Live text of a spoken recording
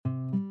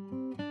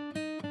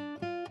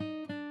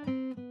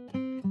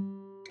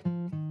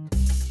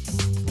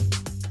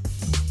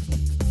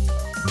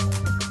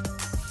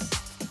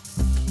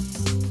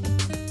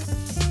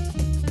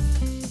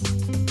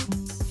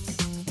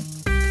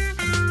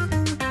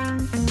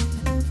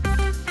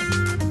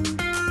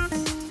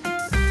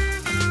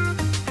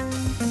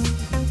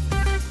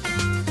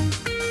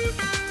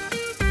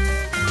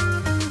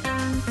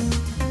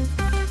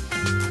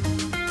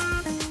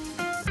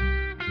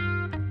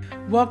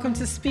Welcome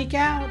to Speak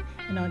Out.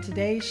 And on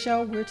today's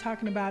show, we're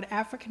talking about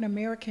African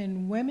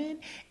American women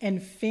in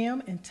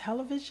film and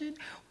television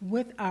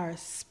with our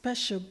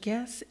special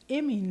guest,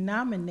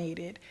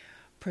 Emmy-nominated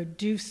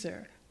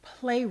producer,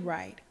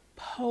 playwright,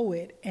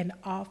 poet, and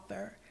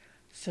author,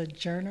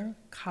 Sojourner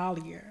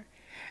Collier.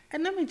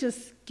 And let me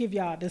just give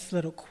y'all this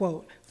little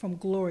quote from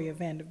Gloria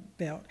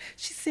Vanderbilt.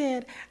 She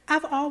said,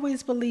 "I've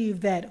always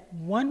believed that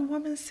one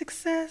woman's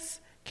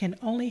success can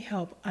only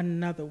help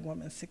another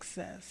woman's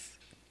success."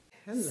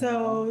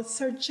 Hello. So,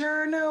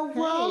 Sojourner, Hey,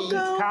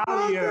 welcome.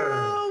 Collier.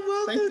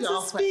 Welcome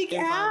to Speak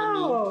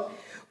Out.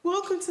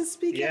 Welcome to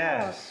Speak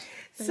Out.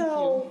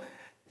 So,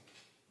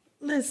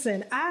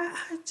 listen,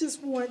 I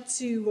just want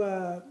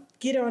to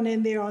get on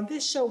in there. On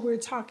this show, we're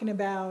talking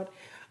about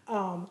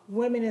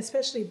women,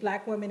 especially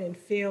Black women in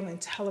film and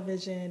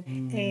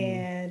television,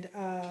 and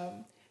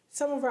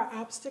some of our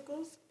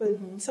obstacles, but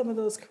some of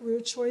those career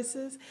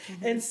choices.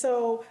 And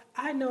so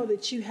I know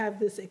that you have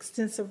this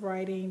extensive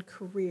writing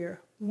career.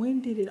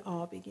 When did it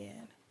all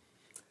begin?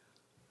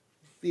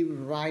 The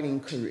writing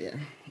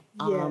career.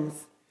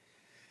 Yes.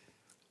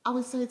 I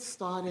would say it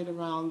started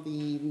around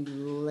the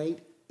late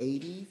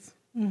 80s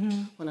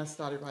when I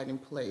started writing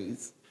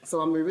plays.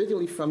 So I'm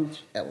originally from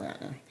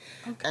Atlanta.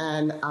 Okay.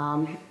 And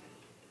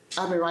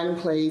I've been writing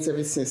plays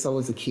ever since I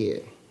was a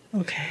kid.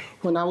 Okay.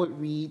 When I would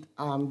read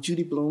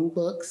Judy Blume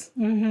books,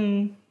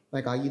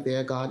 like Are You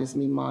There, God Is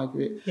Me,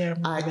 Margaret, Yeah,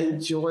 I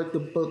enjoyed the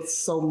book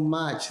so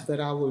much that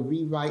I would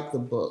rewrite the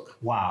book.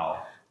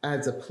 Wow.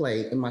 As a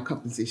play in my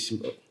composition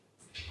book.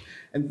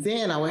 And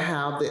then I would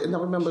have and I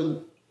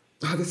remember,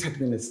 this had to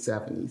be in the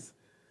 70s.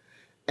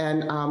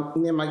 And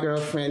me and my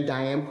girlfriend,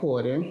 Diane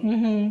Porter,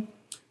 we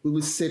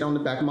would sit on the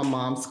back of my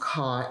mom's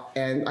car,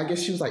 and I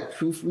guess she was like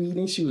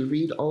proofreading. She would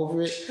read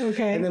over it.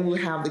 Okay. And then we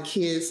would have the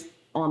kids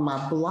on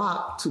my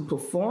block to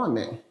perform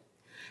it.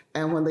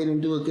 And when they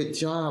didn't do a good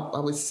job, I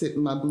would sit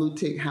my blue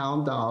tick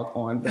hound dog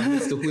on by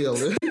Mr.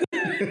 Wheeler.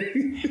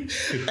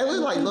 And we were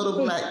like little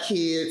Black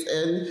kids,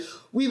 and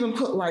we even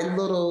put like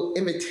little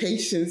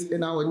invitations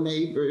in our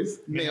neighbors'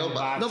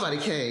 mailbox. Nobody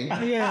came.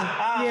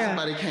 Yeah.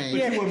 Nobody came.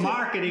 But you were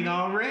marketing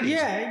already.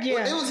 Yeah.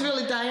 Well, it was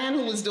really Diane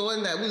who was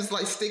doing that. We was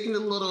like sticking the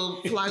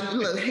little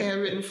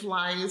handwritten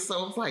flyers.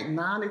 So it was like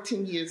 9 or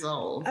 10 years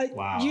old.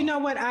 Wow. You know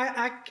what?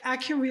 I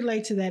can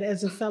relate to that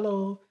as a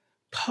fellow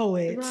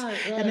poet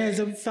and as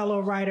a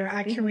fellow writer.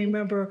 I can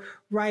remember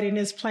writing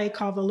this play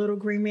called The Little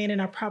Green Man, and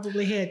I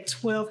probably had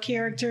 12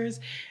 characters.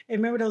 And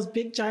remember those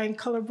big giant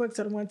color books?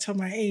 I don't want to tell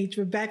my age,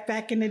 but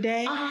back in the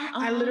day,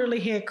 I literally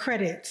had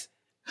credits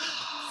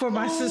for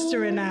my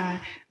sister and I.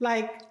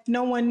 Like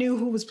no one knew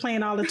who was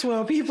playing all the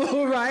 12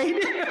 people, right?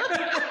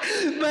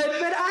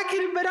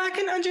 but I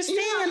can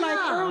understand. Like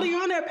early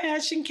on, that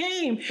passion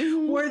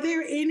came. Were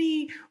there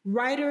any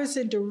writers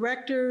and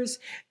directors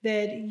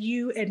that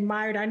you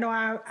admired? I know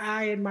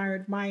I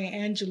admired Maya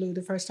Angelou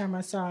the first time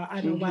I saw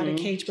I Know Why the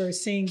Cage Bird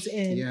Sings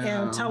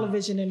on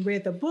television and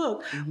read the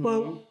book.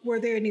 But were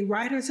there any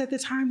writers at the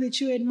time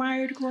that you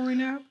admired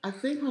growing up? I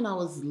think when I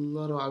was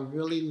little, I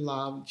really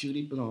loved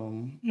Judy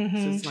Blume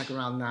since like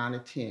around 9 or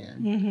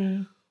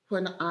 10.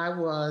 When I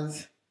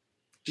was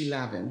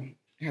 11,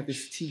 I had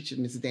this teacher,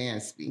 Miss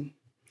Dansby,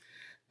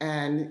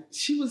 and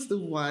she was the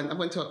one.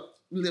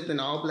 Lived in an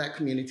all-Black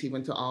community,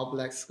 went to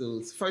all-Black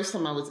schools. First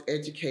time I was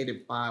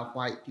educated by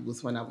white people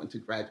was when I went to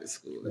graduate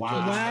school.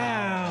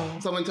 Wow.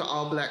 So I went to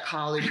all-Black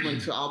college,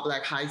 went to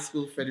all-Black high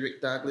school, Frederick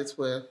Douglass,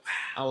 where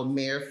our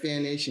mayor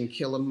finished, and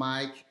Killer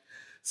Mike.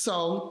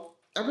 So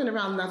I've been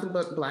around nothing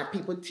but Black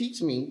people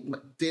teach me.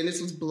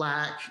 Dennis was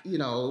Black,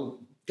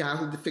 guy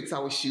who fixed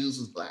our shoes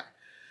was Black.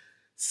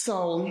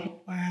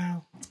 So,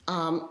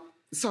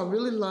 so I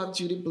really loved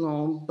Judy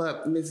Blume,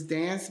 but Miss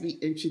Dansby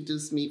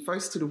introduced me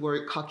first to the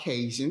word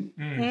Caucasian.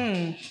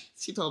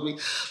 She told me,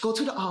 go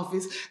to the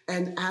office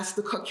and ask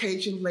the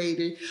Caucasian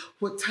lady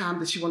what time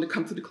does she want to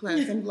come to the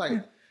class. I'm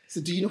like, so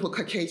do you know what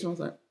Caucasian? I was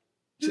like,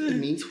 it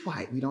means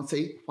white. We don't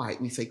say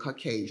white, we say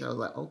Caucasian. I was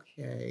like,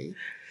 okay.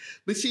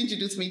 But she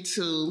introduced me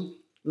to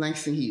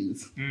Langston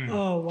Hughes.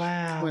 Oh,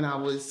 wow. When I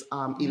was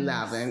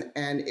 11,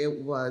 and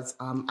it was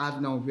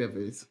I've Known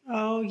Rivers.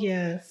 Oh,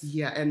 yes.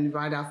 Yeah, and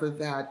right after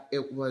that,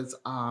 it was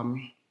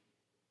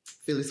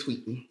Phyllis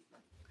Wheaton.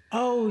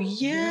 Oh,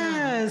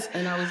 yes. Yeah.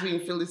 And I was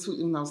reading Phyllis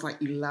Wheaton when I was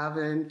like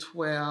 11,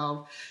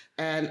 12,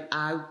 and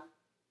I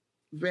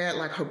read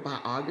like her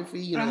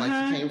biography,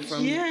 like she came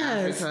from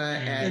Africa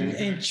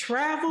and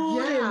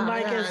traveled and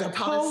as a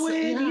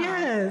poet.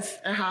 Yes.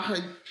 And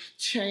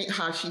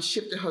how she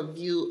shifted her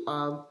view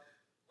of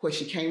where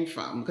she came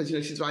from, because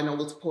she's writing all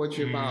this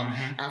poetry about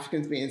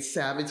Africans being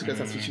savage because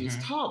that's what she was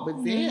taught.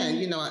 But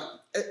then,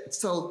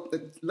 so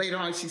later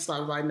on she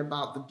started writing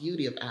about the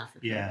beauty of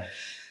Africa. Yeah.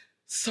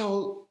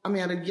 So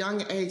at a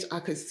young age,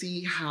 I could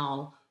see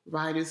how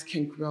writers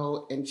can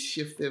grow and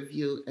shift their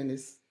view, and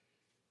it's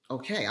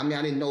okay. I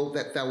didn't know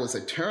that was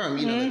a term,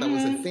 that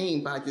was a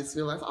thing, but I just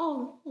realized,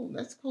 oh,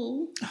 that's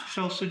cool.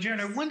 So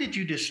Sojourner, when did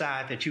you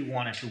decide that you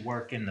wanted to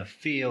work in the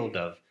field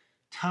of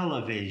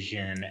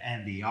television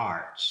and the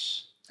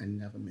arts? I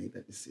never made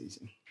that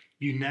decision.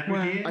 You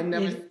never did? I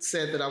never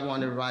said that I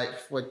wanted to write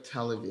for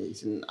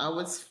television. I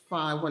was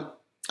fine when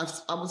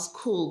I was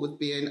cool with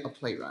being a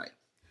playwright.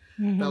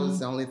 That was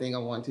the only thing I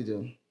wanted to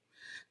do.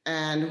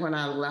 And when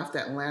I left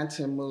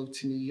Atlanta and moved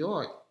to New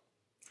York,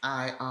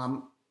 I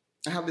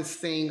have this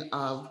thing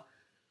of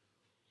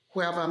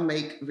wherever I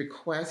make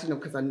requests,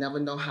 because I never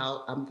know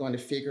how I'm going to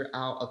figure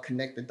out or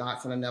connect the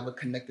dots, and I never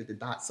connected the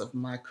dots of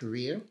my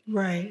career.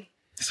 Right.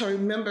 So I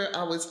remember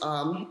I was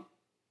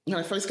when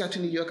I first got to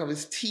New York, I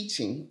was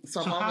teaching.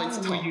 So I've always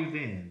how old were you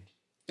then?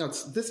 I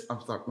was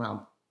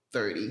around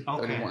 30,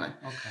 31.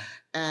 Okay.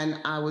 And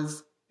I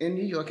was in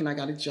New York and I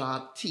got a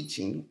job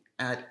teaching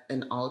at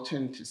an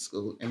alternative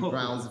school in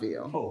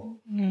Brownsville. Oh.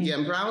 Yeah,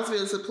 and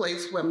Brownsville is a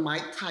place where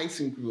Mike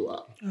Tyson grew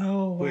up.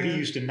 Oh, wow. Where he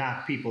used to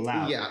knock people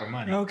out for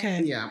money.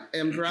 Okay. Yeah,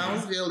 and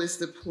Brownsville is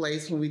the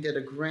place when we did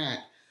a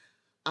grant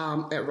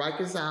at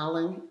Rikers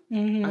Island.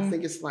 I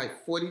think it's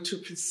like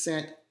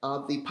 42%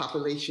 of the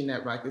population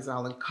at Rikers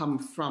Island come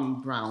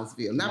from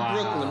Brownsville. Not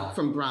Brooklyn,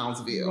 from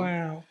Brownsville.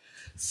 Wow.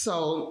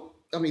 So,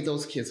 I mean,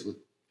 those kids were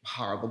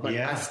horrible, but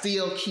I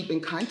still keep in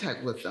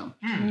contact with them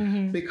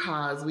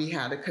because we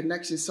had a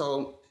connection.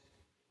 So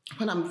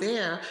when I'm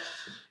there,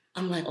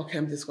 I'm like, okay,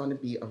 I'm just going to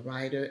be a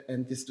writer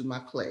and just do my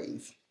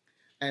plays.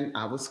 And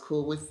I was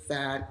cool with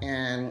that.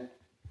 And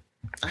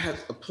I had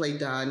a play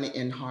done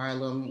in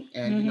Harlem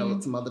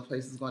and, some other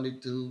places going to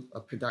do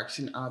a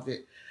production of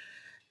it.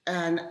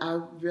 And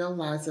I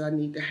realized that I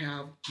need to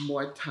have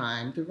more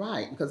time to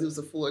write because it was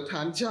a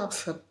full-time job.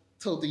 So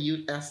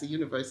I asked the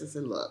universe, I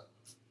said, look,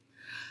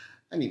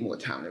 I need more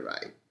time to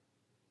write,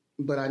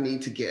 but I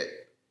need to get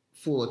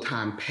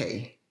full-time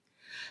pay.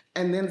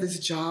 And then this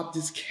job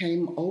just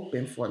came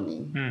open for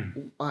me,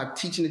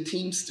 teaching the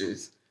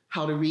Teamsters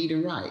how to read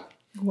and write.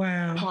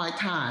 Wow.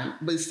 Part-time,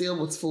 but it still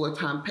was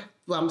full-time pay.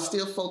 But I'm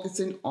still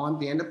focusing on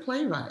being a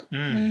playwright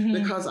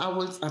because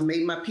I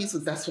made my peace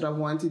with that's what I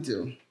wanted to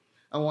do.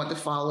 I wanted to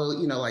follow,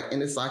 like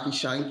Inosaki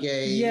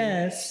Shange.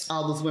 Yes.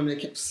 All those women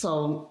that kept,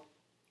 so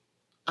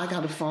I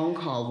got a phone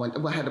call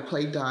I had a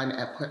play done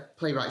at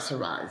Playwrights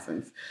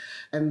Horizons.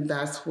 And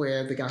that's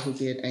where the guy who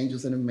did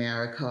Angels in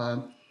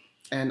America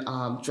and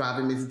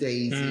Driving Miss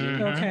Daisy.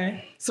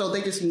 Okay. So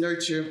they just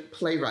nurture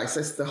playwrights.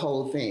 That's the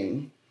whole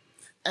thing.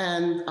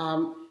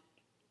 And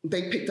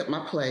they picked up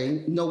my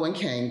play. No one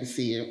came to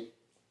see it.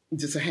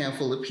 Just a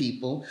handful of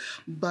people.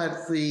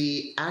 But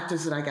the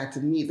actors that I got to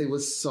meet, they were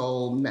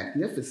so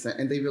magnificent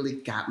and they really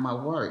got my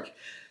work.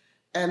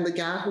 And the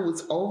guy who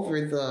was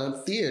over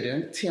the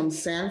theater, Tim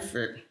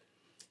Sanford,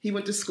 he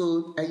went to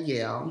school at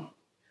Yale.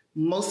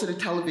 Most of the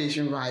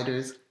television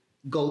writers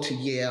go to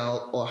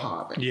Yale or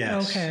Harvard.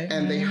 Yes. Okay.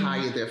 And they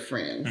hire their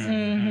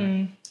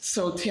friends.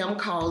 So Tim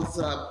calls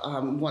up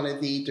one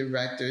of the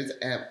directors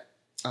at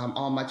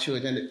All My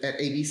Children at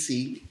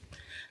ABC.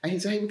 And he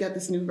said, hey, we got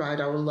this new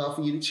writer. I would love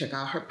for you to check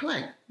out her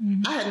play.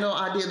 I had no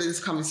idea that this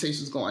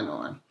conversation was going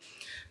on.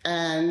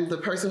 And the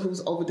person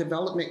who's over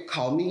development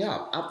called me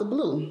up out the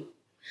blue.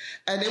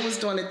 And it was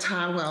during a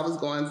time where I was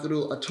going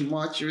through a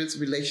tumultuous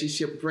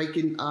relationship,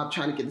 breaking up,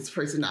 trying to get this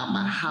person out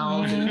my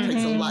house. And it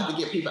takes a lot to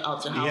get people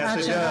out your house.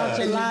 Yes, it does.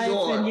 Out your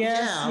life. And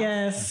Yeah.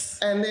 yes.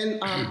 And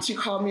then she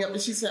called me up and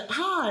she said,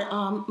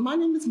 hi, my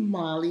name is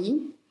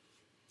Molly.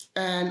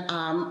 And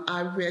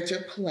I read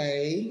your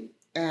play.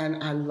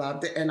 And I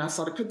loved it. And I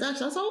saw the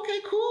production. I said, okay,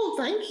 cool.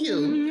 Thank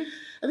you.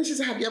 And then she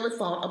said, have you ever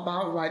thought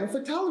about writing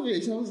for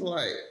television? I was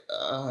like,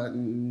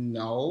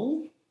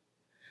 no.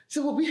 She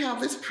said, well, we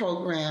have this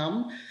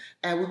program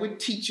and we would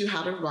teach you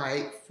how to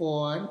write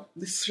for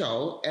the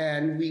show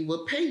and we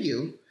will pay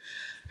you.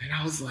 And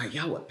I was like,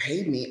 y'all would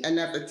pay me. And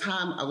at the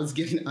time I was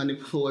getting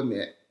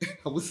unemployment.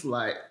 I was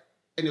like,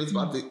 and it was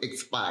about to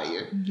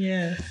expire.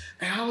 Yes.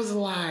 And I was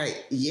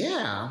like,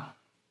 yeah.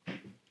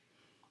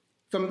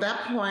 From that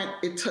point,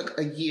 it took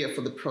a year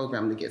for the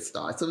program to get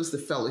started. So it was the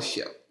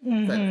fellowship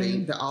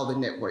that all the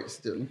networks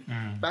do.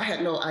 But I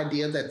had no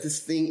idea that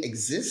this thing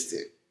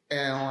existed.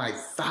 And like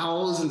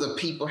thousands of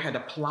people had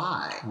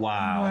applied.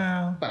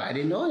 Wow. But I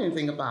didn't know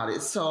anything about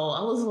it. So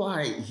I was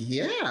like,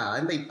 yeah.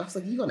 And I was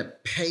like, you're going to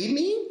pay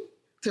me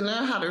to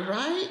learn how to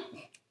write?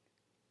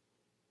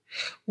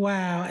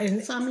 Wow.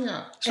 And sign me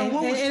up. So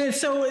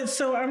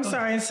I'm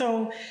sorry. And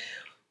so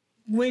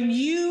when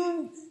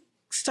you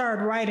start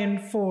writing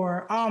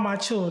for All My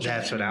Children.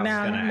 That's what I was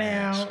going to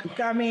ask.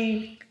 I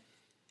mean,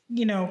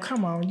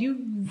 come on.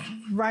 You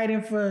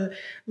writing for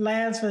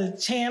Lance for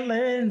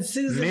Chandler and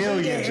Susan.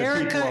 Millions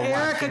of people are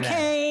Erica watching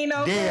Kane. that.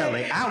 Okay.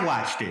 Daily. I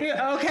watched it.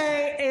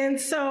 Okay. And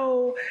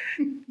so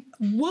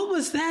what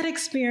was that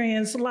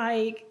experience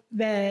like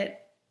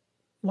that,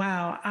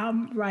 wow,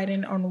 I'm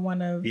writing on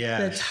one of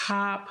the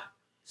top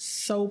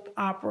soap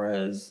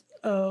operas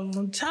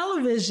of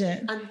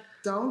television. I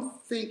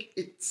don't think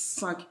it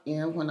sunk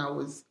in when I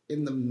was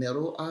in the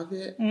middle of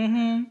it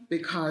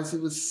because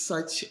it was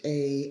such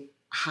a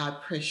high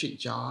pressure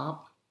job.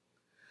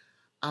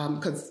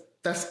 Because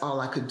that's all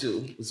I could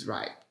do was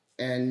write.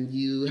 And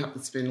you have to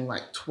spend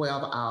like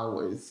 12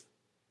 hours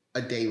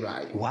a day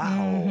writing.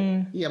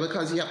 Wow. Yeah,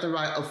 because you have to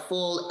write a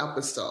full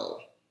episode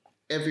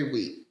every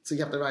week. So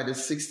you have to write a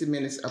 60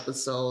 minutes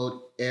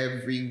episode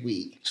every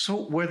week.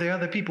 So were there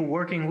other people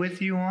working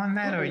with you on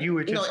that, or you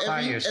were just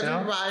by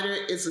yourself? Every writer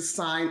is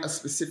assigned a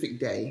specific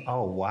day.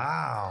 Oh,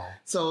 wow.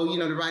 So,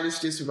 the writers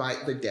just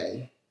write the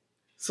day.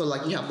 So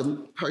like you have the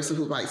person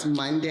who writes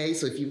Monday.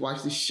 So if you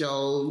watch the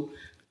show,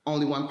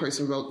 only one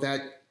person wrote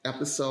that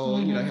episode.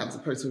 You have the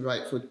person who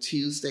write for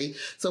Tuesday.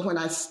 So when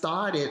I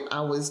started,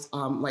 I was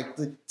like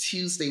the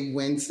Tuesday,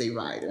 Wednesday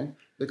writer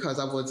because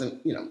I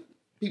wasn't,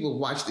 people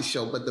watch the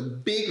show, but the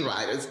big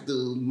writers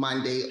do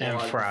Monday and or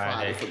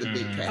Friday for the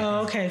big cast. Oh,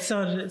 okay.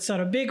 So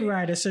the big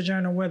writer,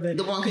 Sojourner, where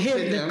the one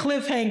hit the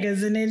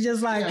cliffhangers, and they're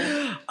just like,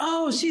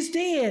 oh, she's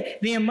dead.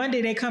 Then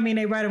Monday they come in,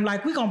 they write them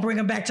like, we're gonna bring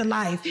them back to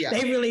life. Yeah.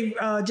 They really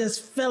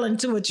just fell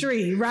into a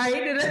tree,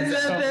 right?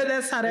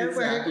 That's how that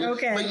works.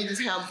 Okay. But you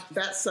just have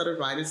that set of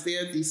writers.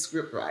 They're these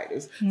script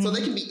writers, so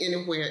they can be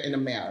anywhere in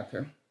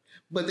America.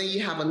 But then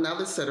you have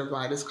another set of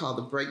writers called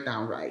the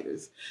breakdown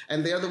writers,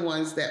 and they're the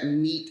ones that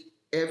meet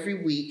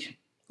every week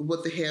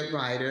with the head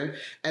writer,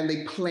 and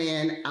they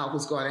plan out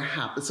what's going to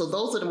happen. So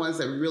those are the ones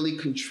that really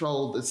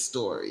control the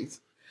stories.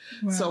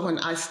 Wow. So when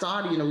I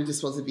started, I was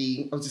just supposed to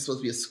be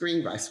a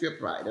script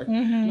writer.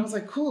 And I was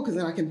like, cool, because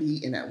then I can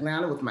be in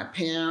Atlanta with my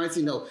parents,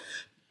 But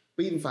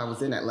even if I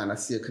was in Atlanta, I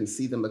still couldn't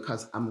see them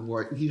because I'm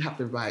working. You have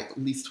to write at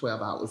least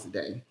 12 hours a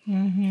day.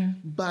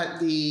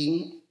 But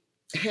the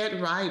head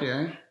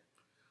writer,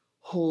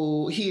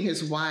 who he and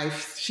his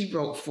wife, she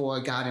wrote for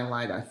Guiding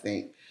Light, I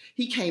think.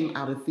 He came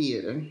out of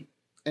theater,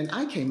 and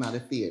I came out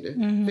of theater.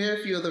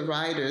 Very few of the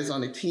writers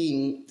on the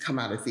team come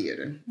out of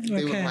theater.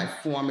 They were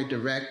like former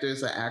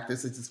directors or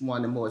actors that just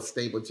wanted a more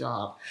stable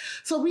job.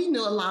 So we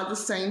knew a lot of the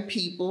same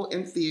people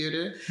in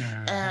theater,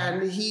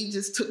 and he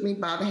just took me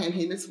by the hand,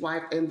 he and his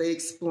wife, and they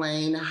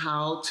explained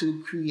how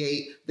to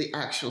create the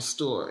actual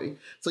story.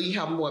 So you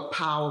have more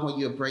power when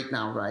you're a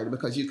breakdown writer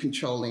because you're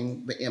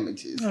controlling the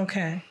images.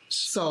 Okay.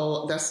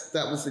 So that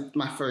was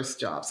my first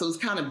job. So it was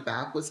kind of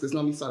backwards because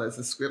normally you start as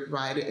a script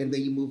writer and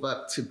then you move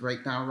up to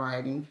breakdown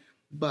writing.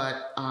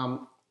 But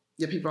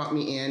he brought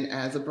me in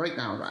as a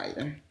breakdown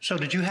writer. So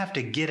did you have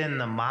to get in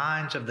the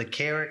minds of the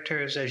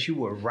characters as you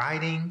were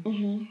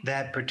writing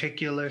that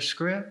particular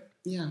script?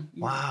 Yeah.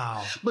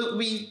 Wow. But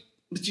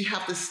you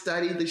have to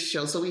study the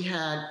show. So we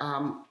had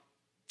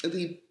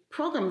the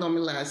program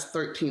normally lasts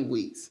 13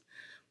 weeks.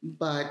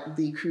 But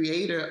the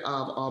creator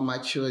of All My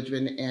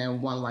Children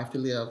and One Life to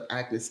Live,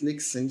 Agnes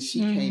Nixon, she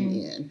came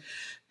in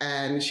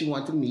and she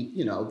wanted to meet,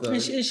 And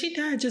she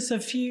died just a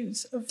few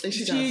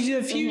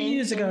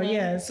years ago,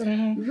 yes.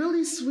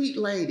 Really sweet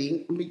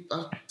lady.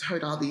 I've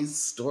heard all these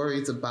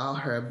stories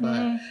about her,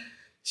 but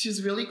she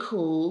was really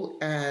cool.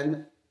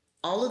 And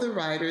all of the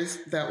writers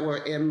that were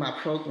in my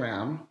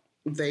program,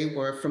 they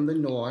were from the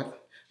North.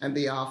 And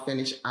they all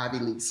finished Ivy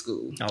League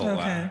school. Oh,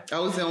 wow. I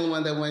was the only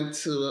one that went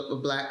to a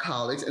Black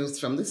college, and it was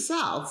from the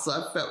South. So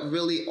I felt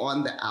really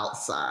on the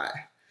outside.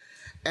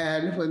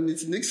 And when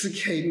Ms. Nixon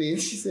came in,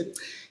 she said,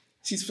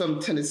 she's from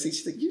Tennessee.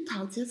 She said, you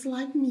talk just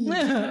like me.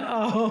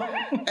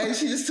 And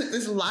she just took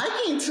this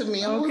liking to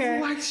me. I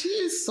was like, she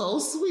is so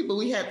sweet. But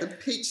we had to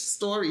pitch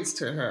stories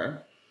to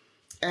her.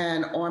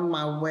 And on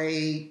my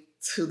way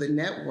to the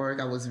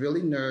network, I was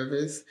really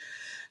nervous.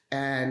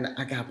 And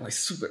I got like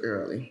super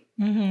early.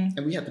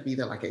 And we had to be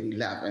there like at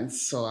 11.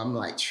 So I'm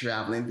like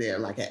traveling there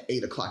like at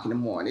 8 o'clock in the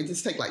morning. It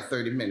just takes like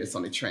 30 minutes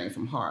on the train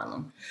from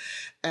Harlem.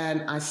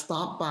 And I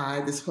stopped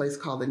by this place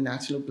called the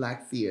National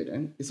Black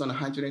Theater. It's on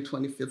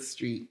 125th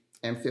Street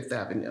and 5th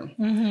Avenue.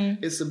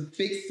 It's a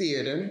big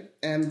theater.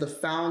 And the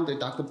founder,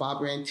 Dr.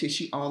 Barbara Ann Tisch,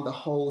 she owned the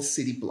whole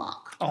city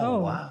block. Oh,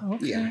 wow.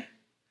 Okay.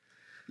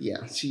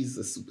 Yeah, she's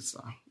a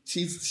superstar.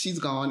 She's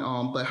gone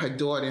on, but her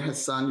daughter and her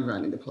son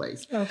running the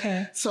place.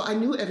 Okay. So I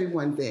knew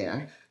everyone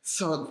there.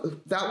 So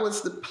that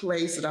was the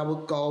place that I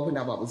would go when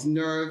I was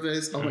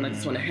nervous or when I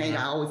just want to hang out.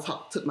 I always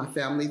took my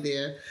family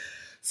there.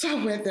 So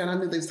I went there and I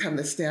knew they was having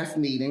a staff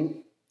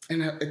meeting.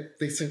 And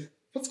they said,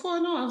 what's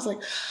going on? I was like,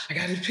 I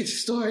got to pitch a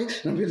story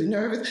and I'm really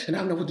nervous and I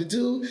don't know what to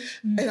do.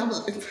 And I was,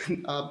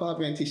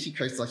 Barbara Ann Tisch, she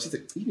cursed off. She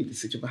said, you need to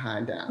sit your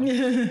behind down.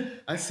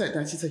 I sat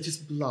down. She said,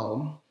 just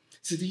blow.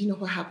 She said, do you know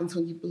what happens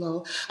when you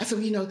blow? I said,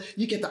 well,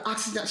 you get the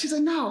oxygen. She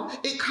said, no,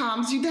 it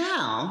calms you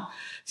down.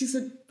 She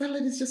said, that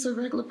lady's just a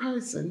regular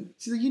person.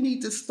 She said, you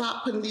need to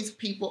stop putting these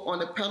people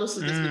on a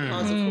pedestal just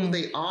because of who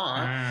they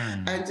are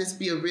and just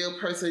be a real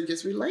person and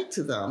just relate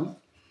to them.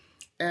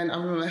 And I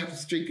remember I had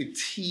to drink a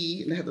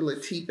tea, and I had the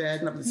little tea bag,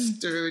 and I was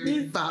stirred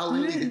and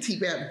violently. The tea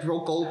bag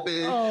broke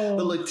open.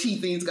 The little tea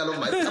things got on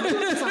my stomach. It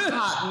was a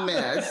hot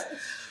mess.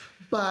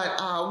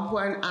 But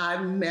when I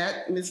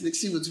met Ms. Nick,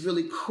 she was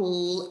really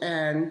cool,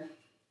 and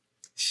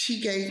she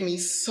gave me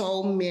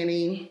so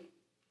many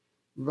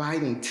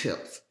writing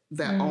tips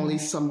that only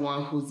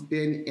someone who's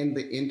been in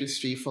the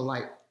industry for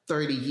like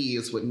 30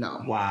 years would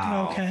know.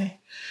 Wow. Okay.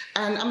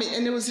 And I mean,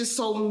 and it was just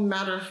so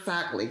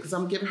matter-of-factly, because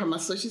I'm giving her my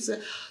story. She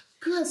said,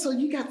 good, so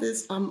you got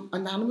this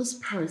anonymous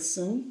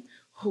person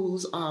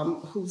who's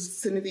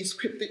sending these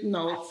cryptic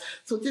notes.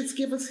 So just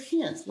give us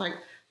hints, like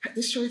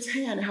just show his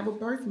hand and have a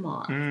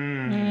birthmark.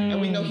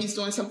 And we know he's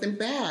doing something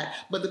bad,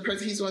 but the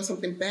person he's doing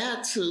something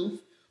bad to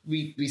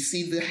we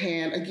see the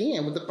hand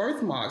again with the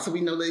birthmark. So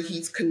we know that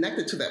he's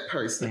connected to that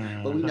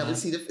person, but we never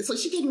see the. So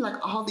she gave me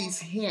like all these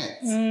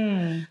hints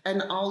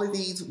and all of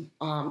these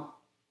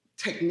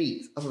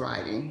techniques of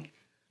writing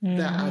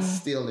that I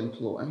still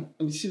employ.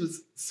 I mean, she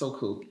was so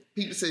cool.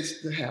 People say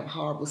she have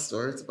horrible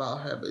stories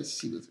about her, but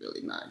she was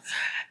really nice.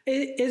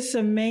 It's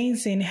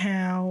amazing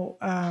how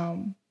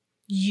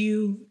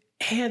you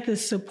had the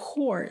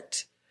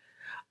support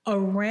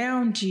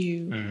around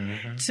you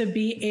to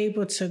be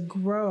able to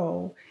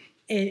grow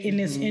in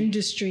this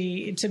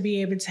industry, to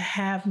be able to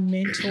have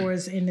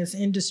mentors in this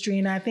industry.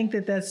 And I think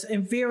that that's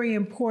very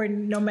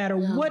important, no matter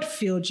what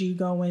field you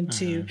go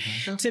into,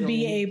 to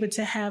be able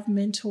to have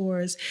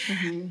mentors.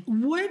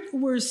 What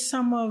were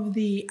some of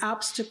the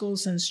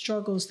obstacles and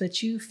struggles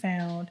that you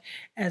found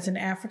as an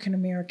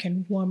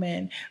African-American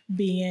woman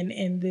being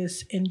in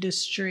this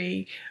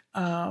industry,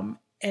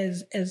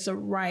 as a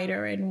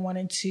writer and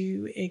wanting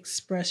to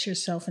express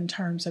yourself in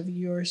terms of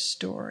your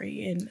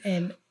story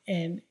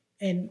in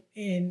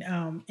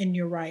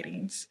your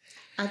writings?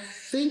 I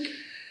think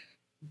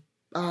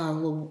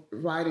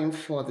writing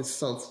for the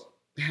Soaps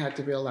had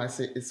to realize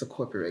that it's a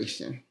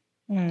corporation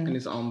and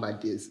it's owned by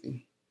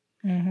Disney.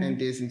 And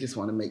Disney just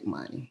want to make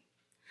money.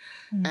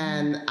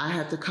 And I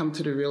had to come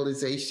to the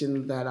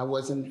realization that I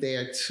wasn't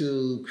there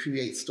to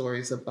create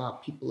stories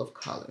about people of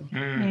color.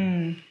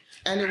 And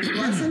it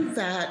wasn't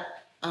that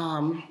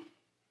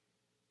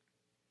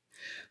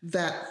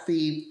that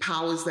the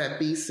powers that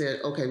be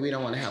said, okay, we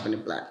don't want to have any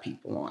Black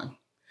people on.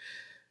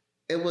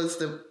 It was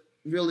the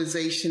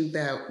realization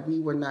that we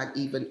were not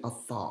even a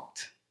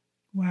thought.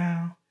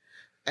 Wow.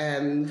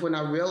 And when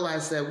I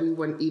realized that we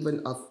weren't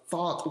even a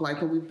thought,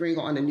 like when we bring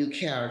on a new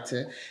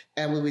character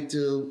and we would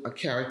do a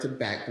character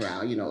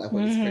background, you know, like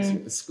what this person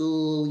went to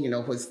school, you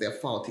know, what's their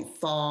faulty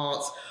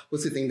thoughts,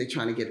 what's the thing they're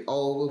trying to get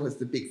over, what's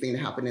the big thing that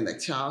happened in their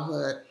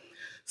childhood.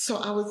 So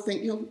I would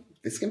think, you know,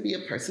 this can be a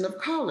person of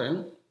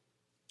color.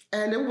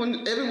 And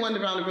everyone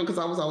around the room, because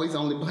I was always the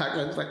only Black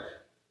guy, was like,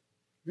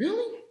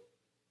 really?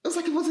 It was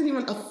like it wasn't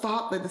even a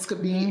thought that this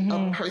could be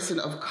a person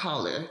of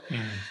color.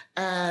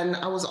 And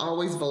I was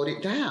always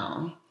voted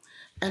down.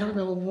 And I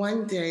remember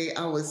one day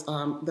I was,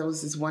 there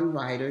was this one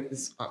writer,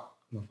 this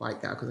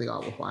white guy, because they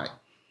all were white.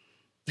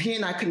 He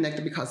and I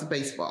connected because of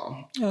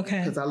baseball. Okay.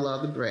 Because I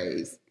love the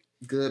Braves.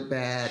 Good,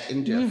 bad,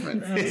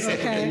 indifferent. So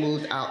they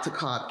moved out to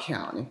Cobb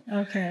County.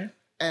 Okay.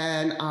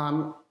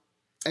 And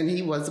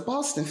he was a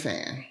Boston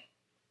fan.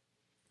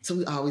 So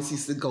we always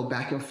used to go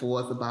back and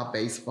forth about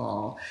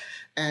baseball.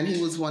 And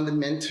he was one of the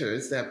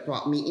mentors that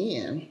brought me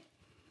in.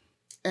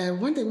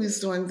 And one day we was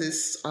doing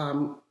this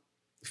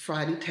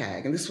Friday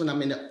tag. And this one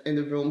I'm in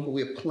the room where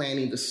we're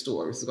planning the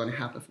story. It's going to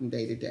happen from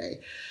day to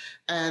day.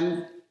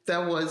 And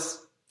there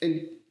was,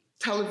 in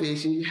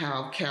television, you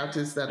have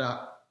characters that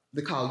are,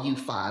 they call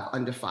U5,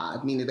 under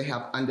 5, meaning they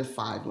have under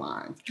 5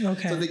 lines.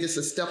 Okay. So they're just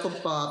a step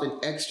above and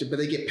extra, but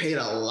they get paid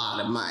a lot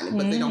of money,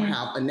 but they don't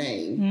have a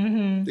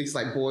name. It's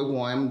like boy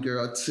 1,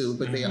 girl 2,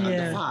 but they are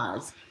under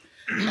 5s.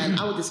 And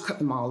I would just cut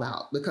them all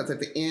out because at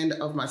the end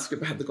of my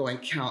script, I had to go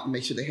and count and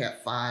make sure they had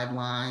 5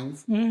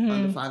 lines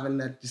under 5, and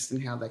I just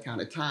didn't have that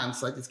kind of time.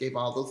 So I just gave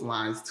all those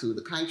lines to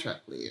the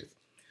contract players.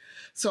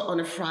 So on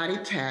a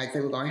Friday tag,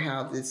 they were going to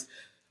have this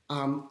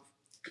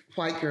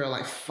white girl,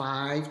 like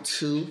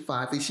 5'2",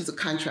 5'3". She's a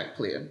contract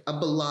player, a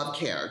beloved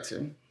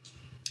character.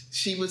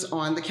 She was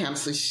on the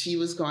campus, so she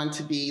was going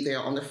to be there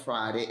on the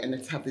Friday, and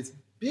let's have this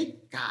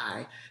big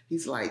guy.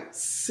 He's like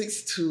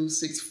 6'2",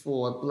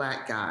 6'4",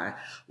 Black guy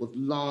with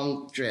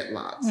long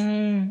dreadlocks.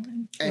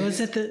 Was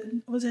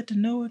that the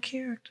Noah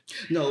character?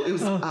 No, it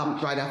was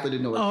right after the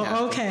Noah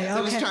character. Okay. So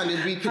it was trying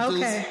to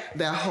reproduce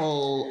that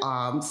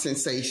whole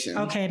sensation.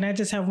 Okay, and I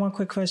just have one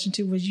quick question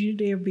too. Was you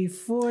there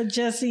before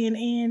Jesse and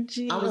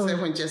Angie? I was there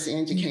when Jesse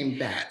and Angie came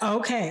back.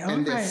 Okay,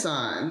 and their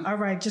son. All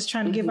right, just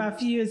trying to give our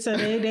viewers so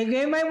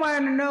they might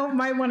want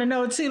to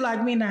know too,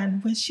 like me now.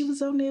 When she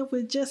was on there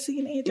with Jesse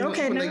and Angie.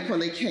 Okay, when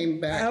they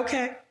came back.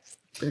 Okay.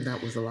 And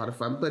that was a lot of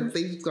fun. But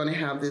they were going to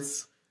have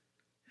this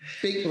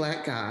big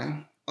Black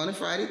guy on a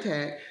Friday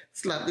tag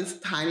slap this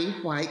tiny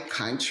white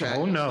contract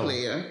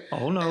player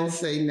and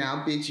say,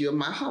 now, bitch, you're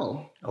my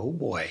hoe. Oh,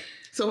 boy.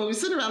 So when we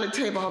sit around the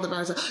table, all the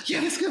guys are like,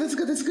 yeah, that's good, that's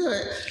good, that's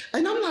good.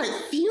 And I'm like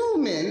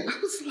fuming. I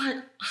was like,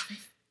 are they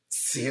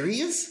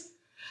serious?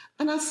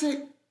 And I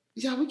said,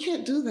 yeah, we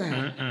can't do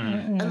that.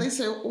 And they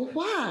said, well,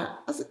 why?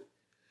 I said,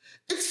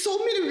 it's so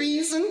many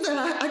reasons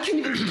that I can't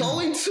even go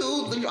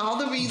into all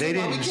the reasons they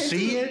why we didn't can't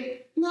see do it?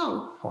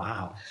 No.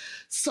 Wow.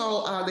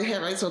 So they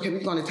had, right, so, okay, we're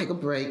going to take a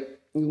break.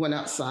 We went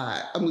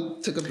outside. We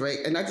took a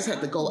break, and I just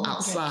had to go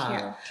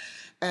outside.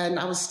 And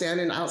I was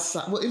standing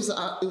outside. Well, it was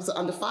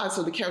under 5,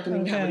 so the character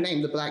didn't even have a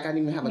name. The Black guy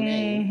didn't even have a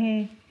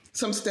name.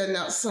 So I'm standing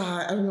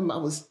outside. I remember I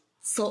was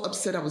so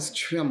upset, I was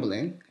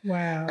trembling.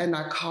 Wow. And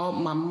I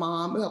called my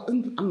mom up,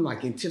 and I'm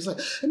like in tears, like,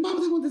 and Mom,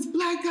 they want this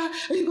Black guy,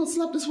 and he gonna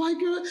slap this white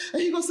girl,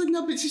 and he gonna say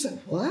no, bitch. She said,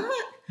 what?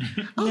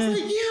 I was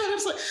like, yeah. And I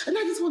was like, and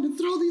I just wanted to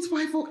throw these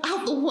white folk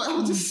out the way. I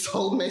was just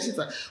so mad. She's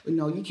like, well,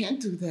 no, you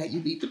can't do that.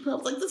 You need to pray. I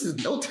was like, this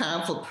is no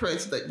time for prayer.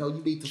 She's like, no,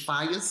 you need to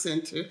find your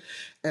center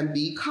and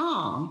be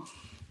calm.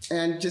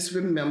 and just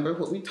remember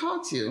what we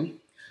taught you.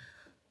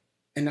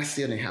 And I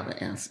still didn't have an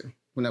answer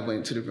when I went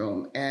into the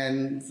room.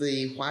 And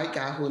the white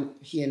guy who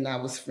he and I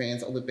was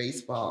friends over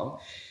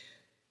baseball,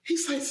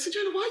 he's like,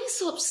 Sojourner, why are you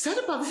so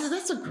upset about this? He said,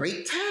 that's a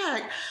great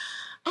tag.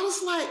 I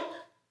was like,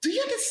 do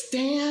you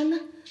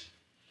understand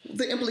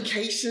the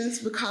implications?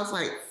 Because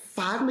like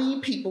 5 million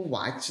people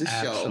watch the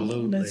show.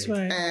 Absolutely. That's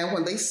right. And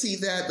when they see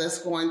that,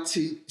 that's going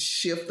to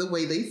shift the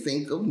way they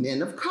think of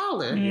men of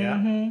color.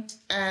 Yeah.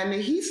 And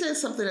he said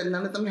something that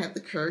none of them had the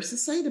courage to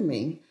say to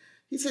me.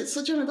 He said,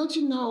 Sojourner, don't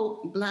you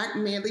know Black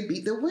men, they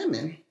beat their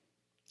women?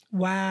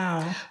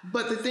 Wow.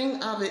 But the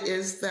thing of it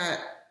is that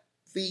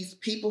these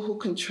people who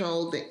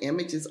control the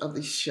images of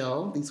the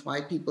show, these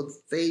white people,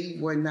 they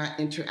were not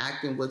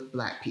interacting with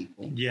Black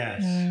people.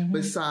 Yes.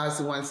 Besides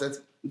the ones that's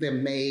their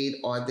maid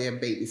or their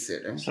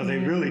babysitter. So they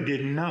really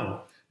didn't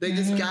know. They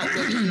just got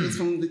their cues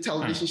from the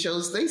television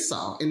shows they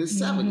saw in the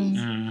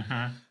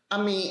 70s.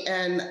 I mean,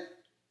 and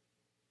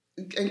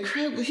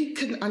Craig, he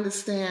couldn't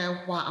understand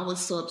why I was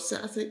so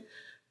upset. I said,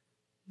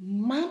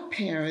 my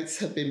parents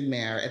have been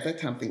married at that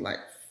time, I think like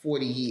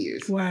 40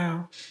 years.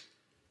 Wow.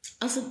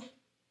 I said,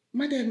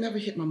 my dad never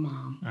hit my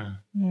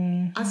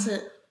mom. I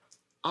said,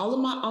 all of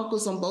my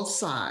uncles on both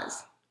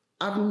sides,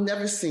 I've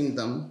never seen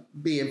them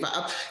be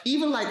involved.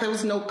 Even like there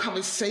was no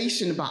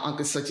conversation about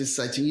Uncle such and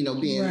such, and, you know,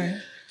 being. Right.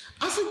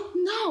 I said,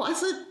 no. I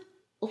said,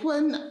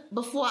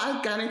 before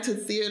I got into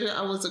theater,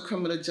 I was a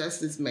criminal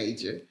justice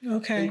major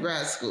in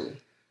grad school.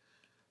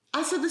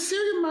 I said, the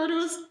serial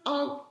murderers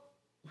are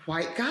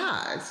white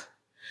guys.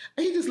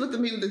 And he just looked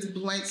at me with this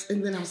blanks,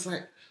 and then I was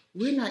like,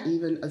 we're not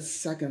even a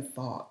second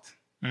thought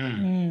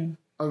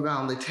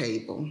around the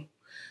table.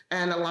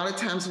 And a lot of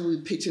times when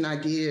we're pitching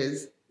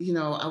ideas, you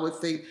know, I would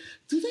think,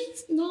 do they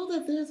know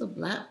that there's a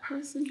Black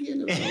person here in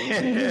the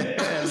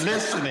room?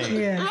 Listening.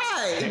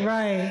 Yeah.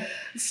 Right.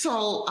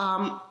 So,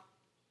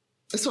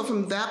 so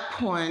from that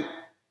point,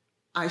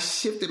 I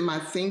shifted my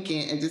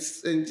thinking and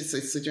just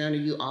said, Sojourner,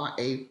 you are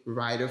a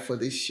writer for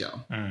this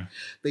show.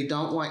 They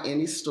don't want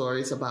any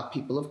stories about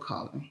people of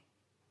color.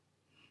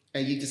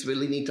 And you just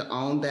really need to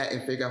own that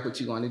and figure out what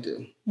you want to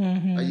do.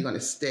 Are you going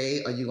to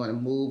stay? Are you going to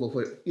move? Or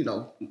what, you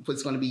know,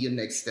 what's going to be your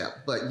next step?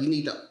 But you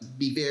need to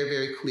be very,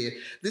 very clear.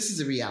 This is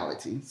a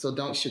reality, so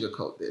don't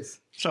sugarcoat this.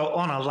 So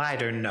on a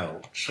lighter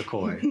note,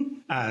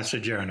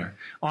 Sojourner,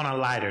 on a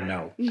lighter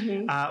note,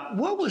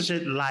 what was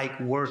it like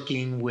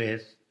working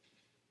with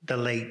the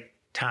late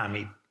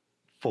Tommy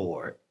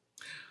Ford?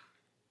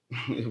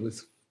 It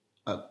was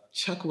a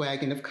chuck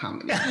wagon of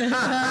comedy.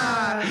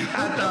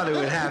 I thought it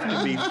would have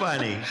to be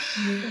funny.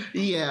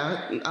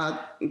 Yeah,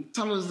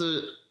 Tommy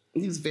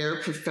he was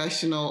very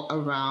professional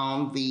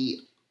around the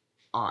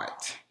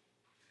art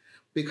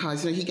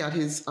because, you know, he got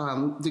his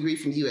degree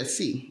from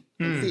USC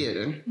in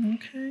theater.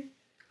 Okay.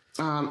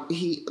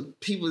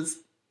 He was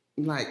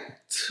like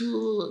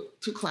two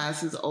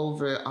classes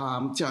over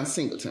John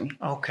Singleton.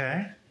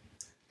 Okay.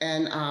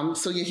 And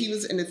so yeah, he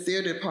was in the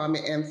theater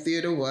department, and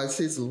theater was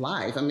his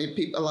life. I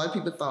mean, a lot of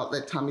people thought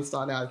that Tommy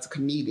started out as a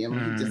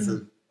comedian. He just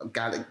a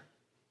guy that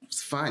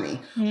was funny,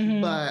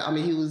 but I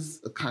mean, he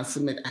was a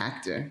consummate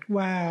actor.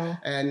 Wow!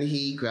 And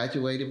he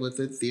graduated with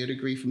a theater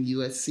degree from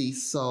USC.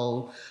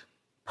 So,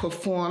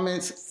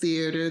 performance,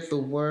 theater, the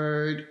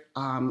word,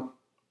 and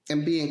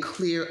being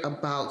clear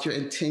about your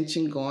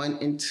intention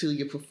going into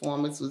your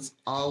performance was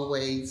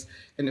always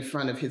in the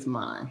front of his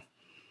mind.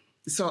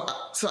 So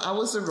I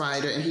was the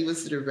writer and he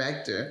was the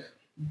director,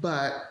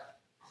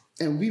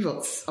 and we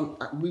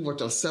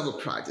worked on several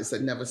projects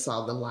that never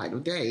saw the light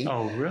of day.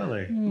 Oh,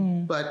 really?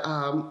 But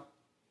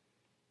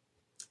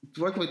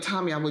working with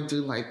Tommy, I would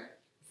do like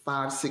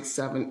 5, 6,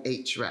 7,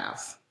 8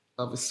 drafts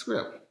of a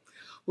script,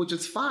 which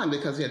was fine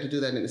because we had to do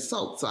that in the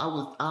soap. So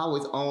I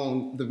always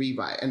owned the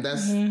rewrite, and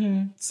that's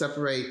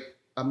separate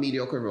a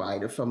mediocre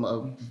writer from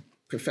a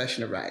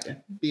professional writer,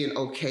 being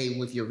okay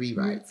with your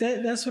rewrites.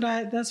 That's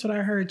what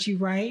I heard. You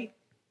write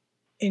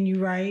and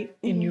you write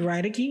and you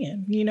write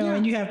again, you know,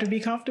 and you have to be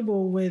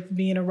comfortable with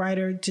being a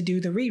writer to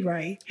do the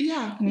rewrite.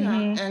 Yeah.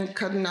 And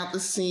cutting out the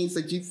scenes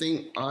that you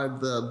think are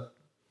the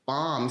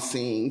bomb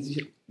scenes.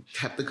 You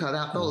have to cut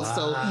out those.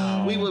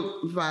 Wow. So we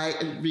would write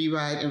and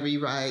rewrite and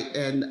rewrite.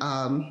 And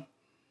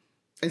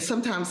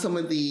sometimes some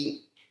of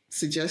the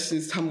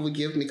suggestions Tommy would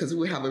give me, because we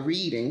would have a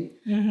reading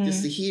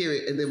just to hear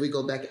it, and then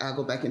I'll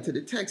go back into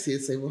the text here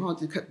and say, well, why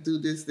don't you do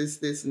this, this,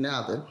 this, and the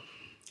other?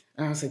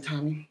 And I'll say,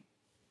 Tommy,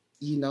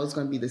 you know it's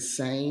going to be the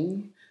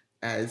same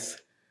as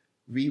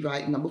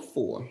rewrite number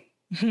 4.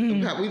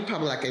 We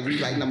probably like a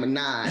rewrite number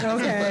 9.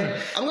 Okay.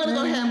 But I'm going to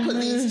go ahead and put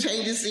these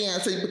changes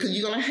in, because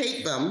you're going to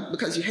hate them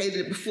because you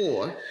hated it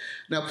before.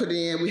 Now put it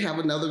in, we have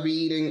another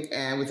reading,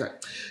 and we're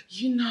like,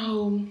 you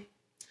know,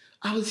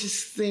 I was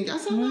just thinking, I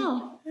said,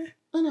 no,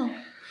 I know.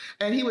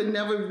 And he would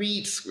never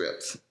read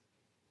scripts.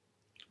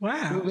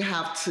 Wow. We would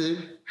have to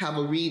have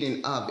a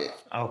reading of it.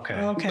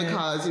 Okay.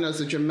 Because, you know, it's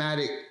a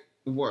dramatic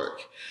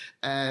work.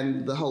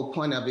 And the whole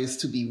point of it is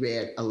to be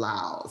read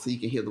aloud so you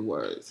can hear the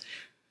words.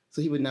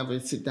 So he would never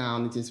sit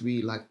down and just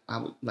read like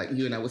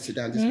you and I would sit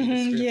down and just read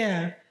the script.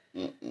 Yeah.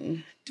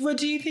 Well,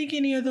 do you think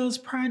any of those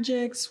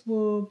projects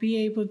will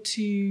be able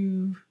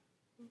to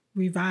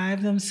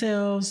revive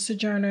themselves,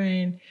 Sojourner,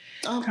 and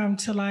come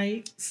to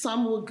light?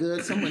 Some were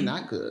good, some were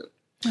not good.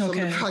 Some of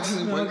Okay. the projects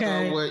we worked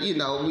on were,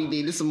 we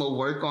needed some more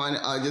work on.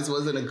 Just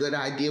wasn't a good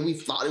idea. We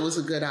thought it was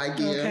a good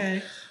idea.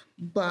 Okay.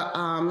 But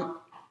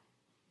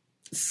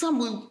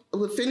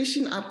we're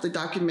finishing up the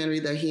documentary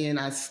that he and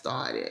I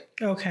started.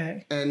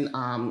 Okay. And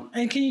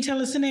can you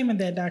tell us the name of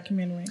that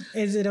documentary?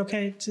 Is it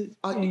okay to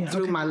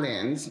Through My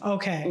Lens?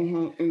 Okay.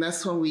 Mm-hmm. And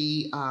that's when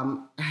we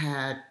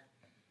had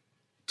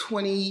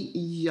 20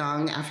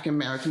 young African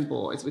American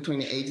boys between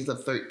the ages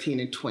of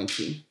 13 and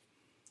 20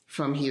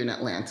 from here in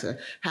Atlanta.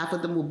 Half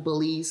of them were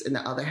bullies, and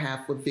the other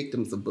half were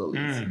victims of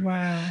bullies.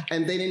 Wow.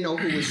 And they didn't know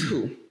who was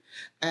who.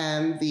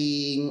 And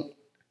the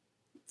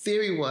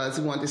theory was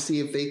we wanted to see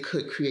if they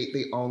could create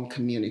their own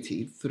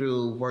community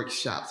through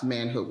workshops,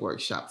 manhood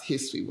workshops,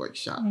 history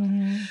workshops.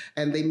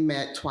 And they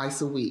met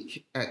twice a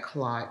week at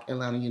Clark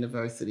Atlanta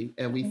University.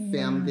 And we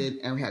filmed it,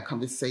 and we had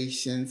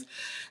conversations.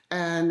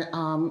 And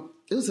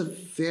it was a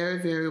very,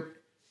 very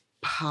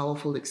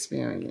powerful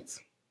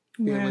experience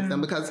being with them,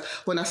 because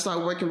when I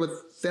started working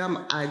with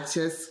them, I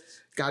just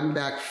gotten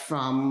back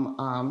from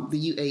the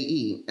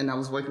UAE, and I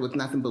was working with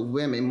nothing but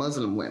women,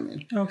 Muslim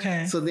women.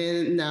 Okay. So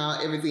then now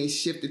everything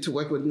shifted to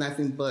work with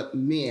nothing but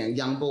men,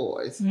 young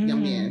boys,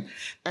 young men.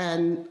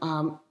 And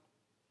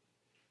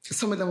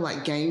some of them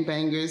like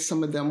gangbangers,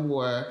 some of them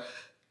were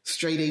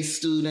straight A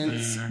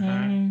students,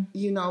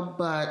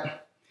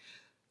 but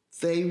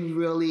they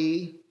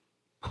really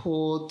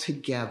pulled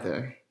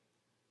together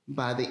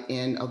by the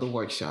end of the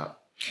workshop.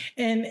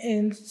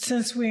 And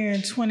since we're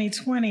in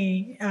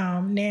 2020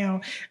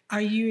 now,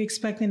 are you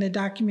expecting the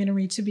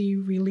documentary to be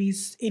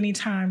released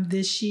anytime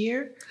this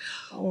year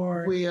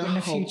or in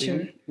the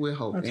future? We're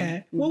hoping.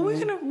 Okay. Well, we're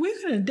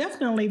gonna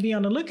definitely be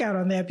on the lookout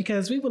on that,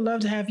 because we would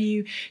love to have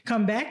you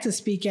come back to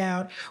speak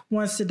out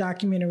once the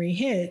documentary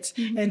hits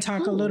and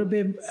talk a little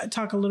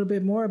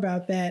bit more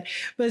about that.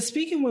 But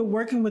speaking with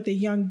working with the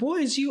young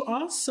boys, you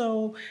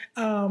also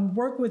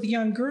work with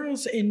young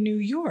girls in New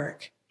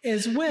York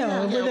as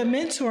well with a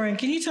mentoring.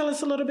 Can you tell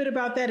us a little bit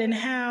about that and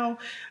how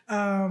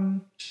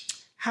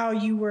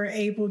you were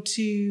able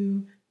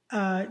to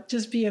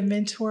just be a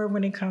mentor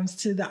when it comes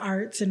to the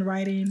arts and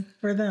writing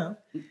for them?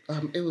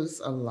 It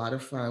was a lot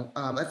of fun.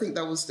 I think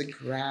that was the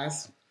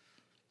GRASP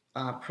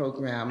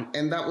program,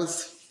 and that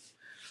was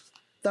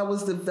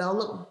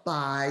developed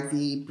by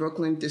the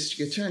Brooklyn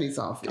District Attorney's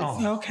Office.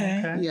 Oh,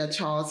 okay. Yeah,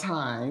 Charles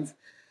Hines.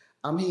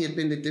 He had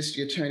been the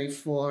district attorney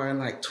for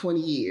like 20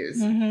 years.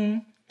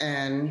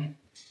 And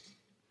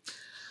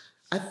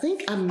I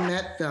think I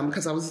met them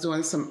because I was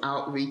doing some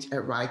outreach at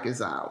Rikers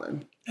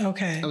Island.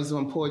 Okay. I was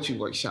doing poetry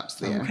workshops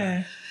there.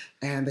 Okay.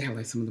 And they have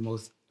like some of the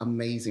most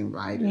amazing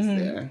writers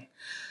there.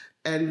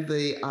 And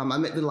I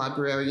met the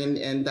librarian,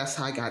 and that's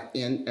how I got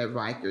in at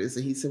Rikers.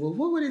 And he said, well,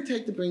 what would it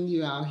take to bring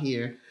you out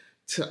here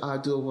to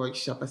do a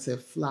workshop? I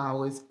said,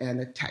 flowers and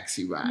a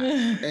taxi ride.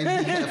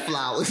 And he had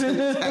flowers and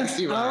a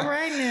taxi ride. All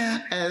right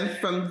now. And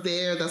from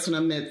there, that's when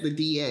I met the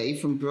DA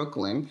from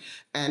Brooklyn.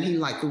 And he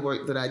liked the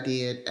work that I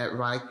did at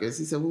Rikers.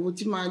 He said, well, would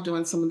you mind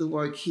doing some of the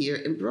work here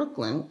in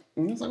Brooklyn?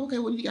 And I was like, okay,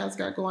 what do you guys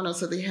got going on?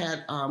 So they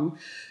had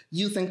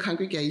youth and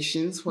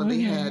congregations where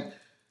they had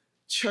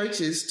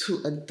churches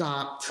to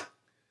adopt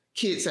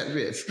kids at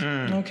risk.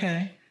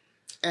 Okay.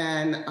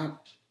 And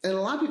a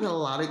lot of people had a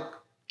lot of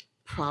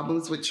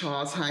problems with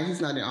Charles Hines.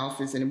 He's not in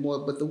office anymore.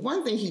 But the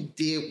one thing he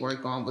did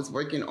work on was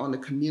working on the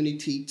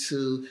community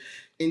to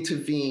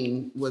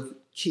intervene with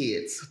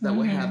kids that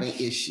were having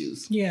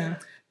issues. Yeah.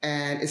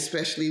 And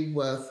especially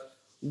with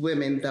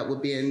women that were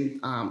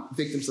being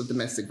victims of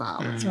domestic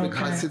violence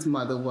because his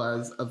mother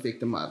was a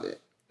victim of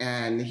it.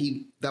 And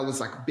that was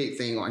like a big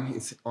thing on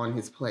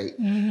his plate.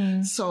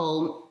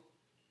 So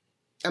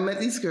I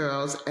met these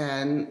girls,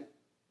 and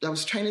I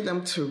was training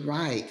them to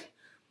write,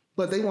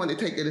 but they wanted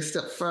to take it a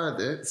step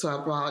further. So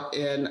I brought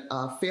in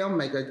a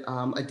filmmaker,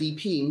 a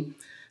DP,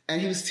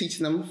 and he was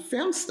teaching them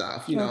film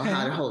stuff,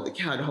 how to hold the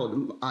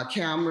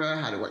camera,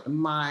 how to work the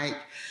mic.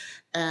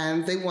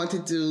 And they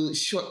wanted to do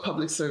short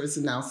public service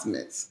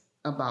announcements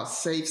about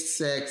safe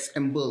sex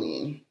and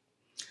bullying.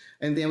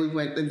 And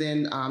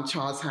then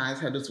Charles Hines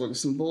had us work with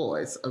some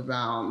boys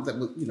around that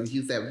were,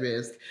 youth at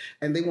risk.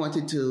 And they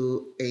wanted to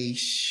do a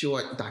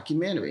short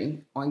documentary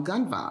on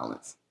gun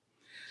violence.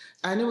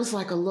 And it was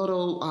like a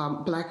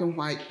little black and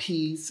white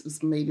piece. It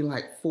was maybe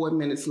like 4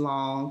 minutes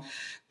long.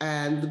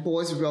 And the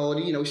boys wrote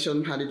it, showed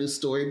them how to do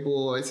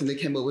storyboards. And they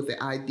came up with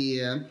the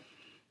idea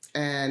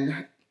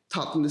and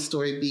taught them the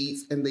story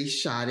beats. And they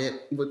shot it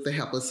with the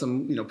help of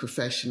some,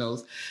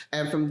 professionals.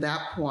 And from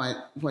that point,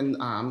 when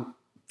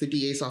the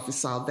DA's office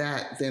saw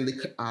that, then they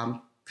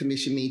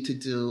commissioned me to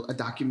do a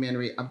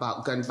documentary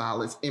about gun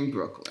violence in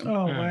Brooklyn.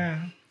 Oh, wow.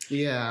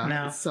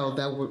 Yeah. So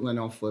that went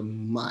on for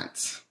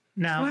months.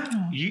 Now,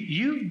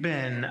 you've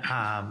been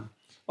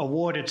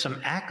awarded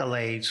some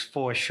accolades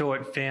for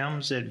short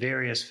films at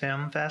various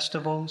film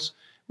festivals.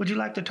 Would you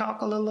like to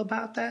talk a little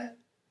about that?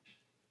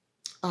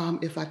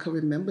 If I could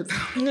remember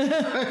them.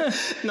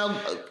 No,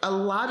 a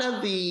lot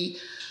of the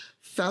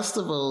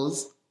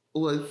festivals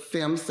were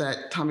films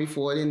that Tommy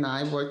Ford and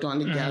I worked on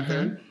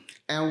together. Mm-hmm.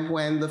 And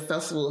when the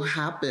festival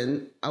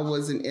happened, I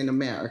wasn't in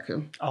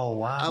America. Oh,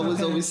 wow. I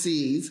was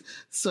overseas.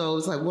 So it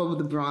was like, what were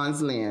the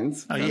Bronze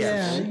Lands? Oh,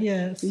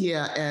 yes.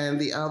 Yeah, and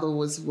the other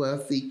was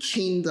with the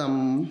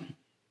Kingdom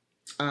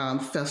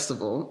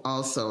Festival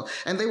also.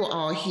 And they were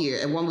all here.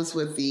 And one was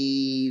with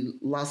the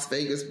Las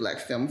Vegas Black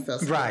Film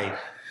Festival. Right.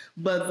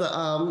 But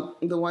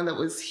the one that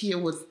was here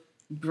with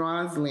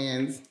Bronze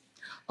Lands,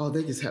 oh,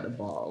 they just had a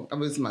ball. I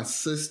was my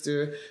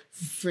sister,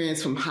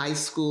 friends from high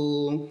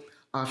school,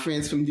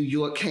 friends from New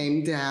York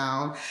came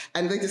down,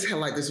 and they just had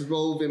like this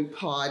roving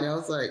party. And I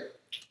was like,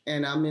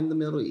 and I'm in the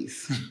Middle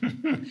East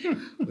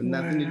with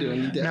nothing to do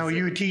in the desert. Now,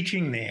 you were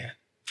teaching there?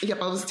 Yep,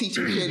 I was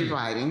teaching creative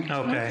writing.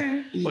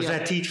 Okay. Was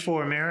that Teach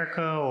for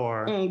America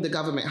or? The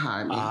government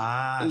hired me.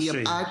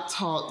 See. I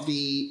taught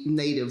the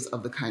natives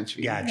of the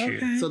country. Got you.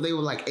 Okay. So they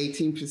were like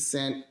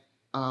 18%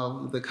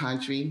 of the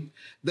country.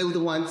 They were the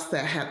ones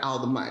that had all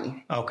the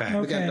money. Okay. They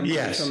got the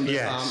money from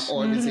the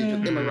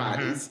organization,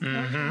 Emiratis.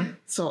 Mm-hmm.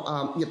 So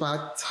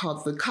I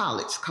taught the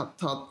college,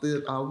 taught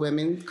the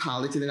women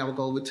college, and then I would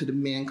go over to the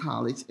men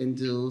college and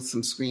do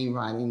some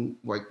screenwriting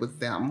work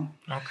with them.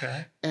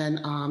 Okay.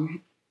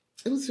 And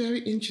it was very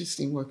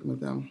interesting working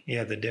with them.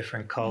 Yeah, the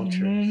different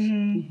cultures.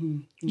 Mm-hmm.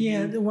 Mm-hmm.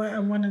 Yeah,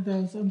 one of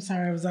those. I'm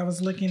sorry, I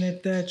was looking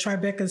at the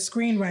Tribeca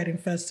Screenwriting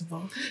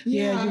Festival.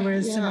 Yeah, you were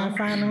a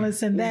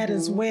semifinalist in that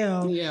as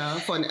well. Yeah,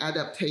 for an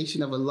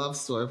adaptation of a love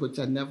story, which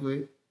I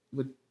never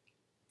would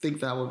think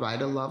that I would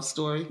write a love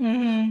story,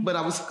 but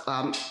I was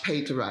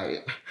paid to write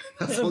it.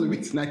 That's the only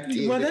reason I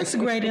did. Well, that's a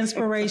great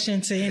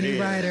inspiration to any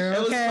writer.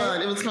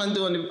 Okay? It was fun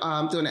doing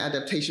an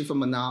adaptation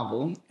from a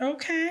novel.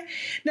 Okay.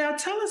 Now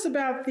tell us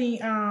about the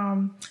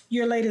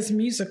your latest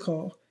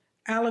musical,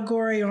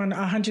 Allegory on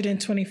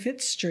 125th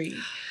Street.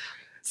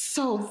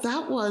 So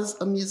that was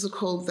a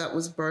musical that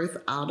was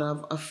birthed out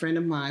of a friend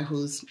of mine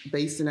who's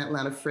based in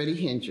Atlanta,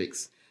 Freddie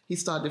Hendrix. He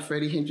started the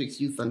Freddie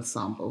Hendrix Youth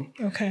Ensemble.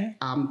 Okay.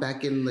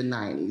 Back in the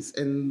 90s.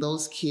 And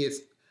those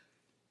kids,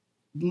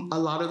 a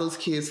lot of those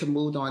kids have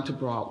moved on to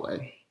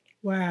Broadway.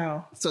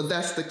 Wow. So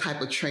that's the type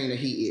of trainer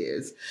he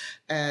is.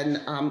 And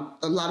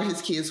a lot of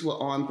his kids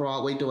were on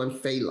Broadway doing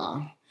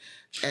Fela.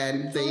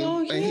 And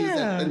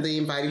they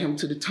invited him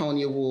to the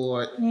Tony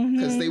Award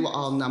because they were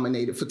all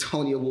nominated for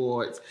Tony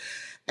Awards.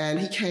 And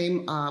he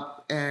came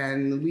up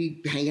and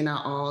we hanging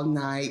out all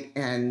night,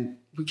 and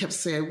we kept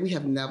saying, we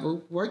have never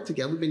worked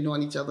together. We've been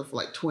knowing each other for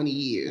like 20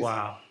 years.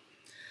 Wow.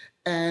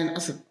 And I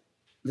said,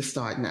 let's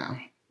start now.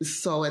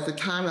 So at the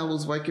time I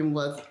was working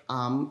with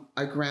a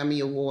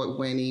Grammy Award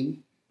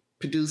winning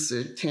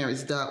producer,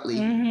 Terrence Dudley,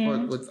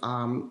 worked with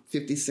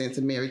 50 Cent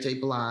and Mary J.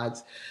 Blige.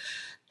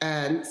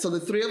 And so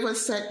the three of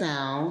us sat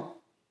down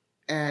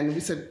and we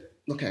said,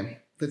 okay,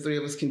 the three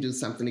of us can do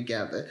something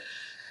together.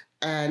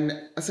 And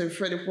I said,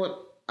 Freddie,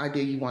 what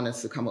idea you want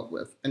us to come up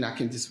with? And I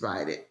can just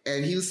write it.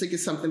 And he was thinking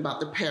something about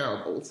the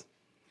parables.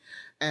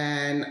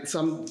 And so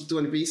I'm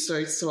doing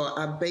research. So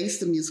I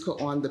based the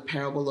musical on the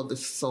parable of the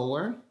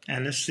sower.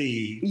 And the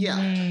seed.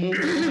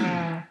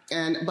 Yeah.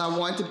 But I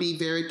want to be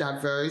very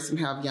diverse and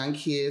have young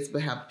kids,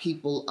 but have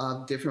people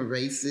of different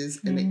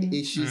races and the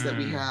issues that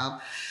we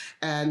have.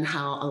 And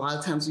how a lot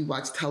of times we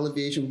watch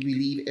television, we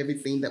believe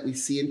everything that we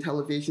see in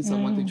television. So I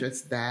want to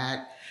address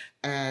that.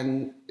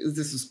 And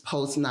this was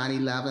post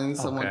 9/11,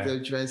 so I wanted to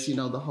address, the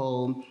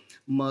whole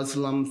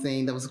Muslim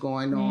thing that was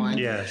going on.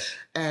 Yes.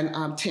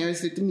 And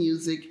Terrence did the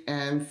music,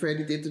 and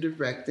Freddie did the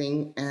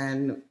directing,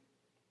 and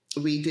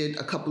we did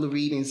a couple of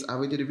readings.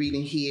 We did a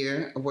reading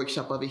here, a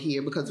workshop of it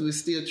here, because we were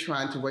still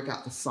trying to work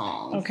out the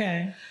songs.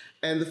 Okay.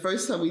 And the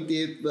first time we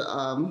did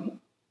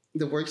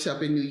the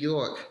workshop in New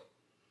York,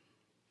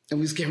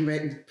 and we was getting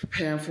ready,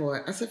 preparing for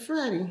it, I said,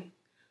 Freddie,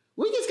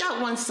 we just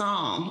got one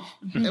song,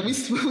 and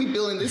we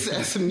building this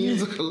as a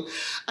musical.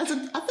 I said,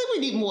 I think we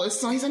need more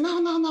songs. He said,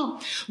 no.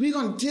 We're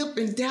going to dip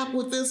and dab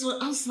with this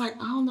one. I was like,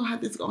 I don't know how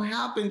this is going to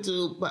happen,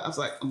 dude. But I was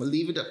like, I'm going to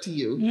leave it up to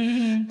you.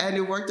 And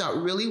it worked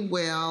out really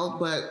well,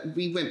 but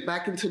we went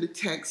back into the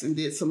text and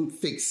did some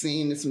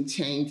fixing and some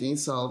changing.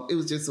 So it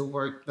was just a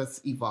work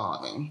that's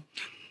evolving.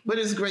 But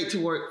it's great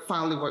to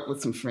finally work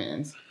with some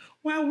friends.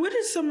 Wow, what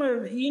is some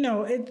of,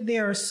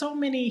 there are so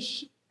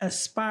many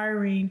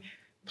aspiring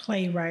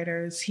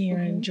playwriters here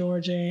in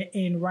Georgia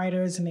and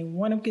writers, and they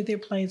want to get their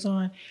plays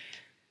on.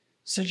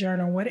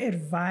 Sojourner, what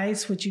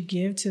advice would you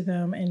give to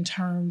them in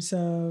terms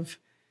of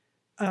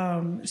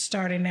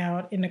starting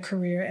out in a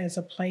career as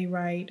a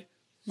playwright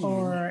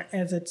or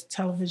as a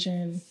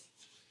television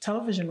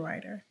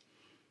writer?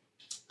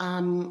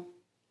 I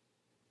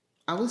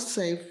would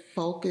say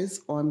focus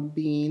on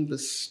being the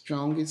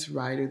strongest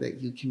writer that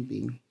you can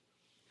be.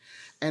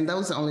 And that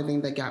was the only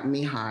thing that got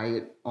me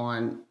hired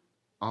on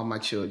all my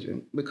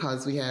children,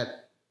 because we had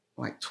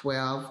like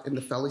 12 in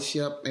the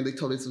fellowship, and they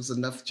told us it was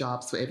enough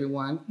jobs for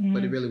everyone,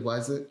 but it really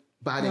wasn't.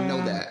 But I didn't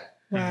know that.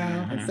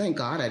 Wow. And thank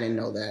God I didn't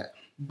know that.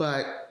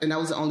 And I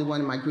was the only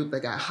one in my group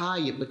that got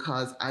hired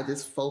because I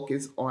just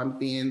focused on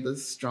being the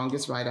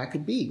strongest writer I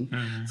could be.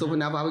 Mm-hmm. So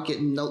whenever I would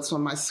get notes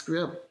on my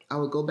script, I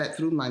would go back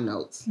through my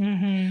notes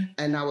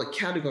and I would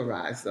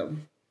categorize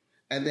them.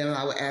 And then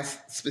I would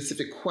ask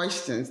specific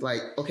questions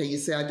like, okay, you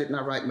say I did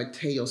not write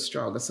Mateo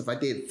stronger. So if I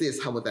did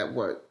this, how would that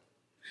work?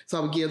 So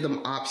I would give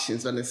them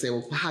options and they say,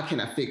 well, how can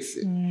I fix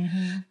it?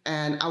 Mm-hmm.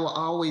 And I would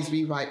always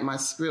rewrite my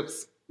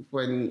scripts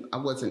when I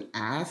wasn't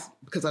asked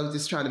because I was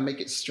just trying to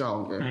make it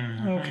stronger.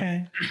 Mm-hmm.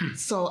 Okay.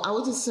 So I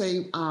would just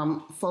say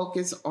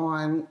focus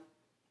on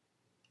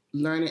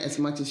learning as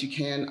much as you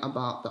can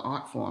about the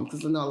art form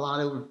because I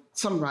know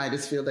some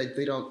writers feel like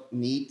they don't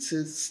need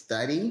to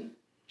study,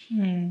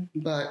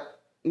 but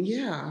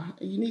yeah,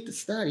 you need to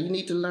study. You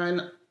need to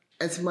learn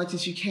as much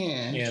as you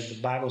can. Yeah,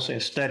 the Bible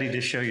says study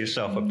to show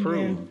yourself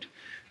approved.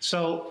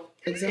 So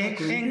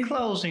exactly. In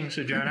closing,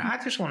 Sojourner, I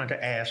just wanted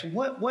to ask,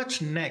 what's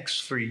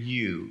next for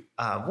you?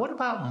 What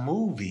about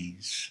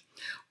movies?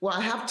 Well,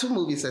 I have 2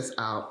 movies that's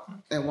out,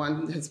 and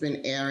one has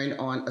been airing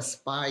on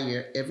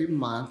Aspire every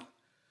month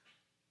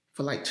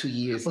for like 2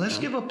 years. Well, let's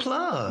give a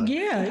plug.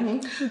 Yeah.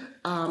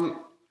 Mm-hmm.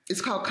 It's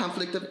called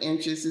Conflict of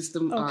Interest. It's the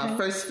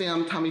first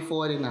film Tommy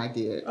Ford and I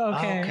did.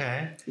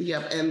 Okay.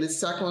 Yep, and the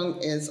second one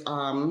is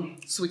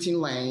Switching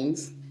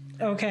Lanes.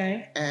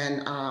 Okay.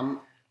 And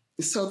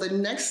so the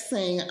next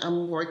thing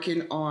I'm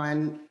working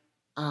on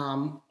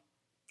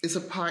is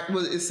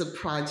it's a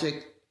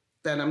project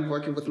that I'm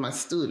working with my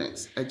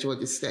students at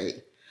Georgia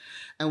State.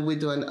 And we're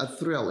doing a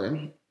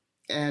thriller.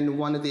 And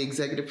one of the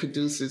executive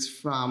producers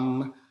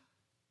from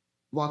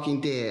Walking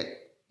Dead,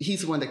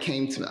 he's the one that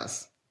came to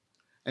us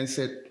and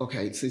said,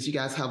 okay, since you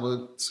guys have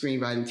a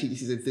screenwriting teacher,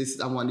 he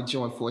said, I want to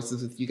join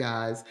forces with you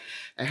guys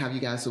and have you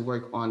guys to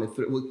work on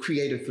we'll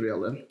create a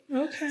thriller.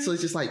 Okay. So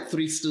it's just like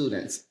 3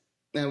 students.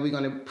 And we're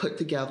going to put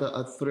together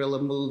a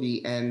thriller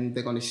movie and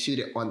they're going to shoot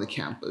it on the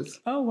campus.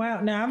 Oh, wow.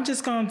 Now, I'm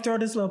just going to throw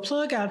this little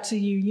plug out to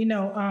you. You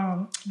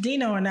know,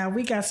 Dino and I,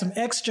 we got some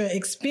extra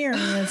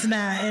experience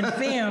now in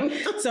film.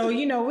 So,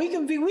 you know, we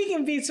can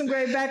be some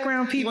great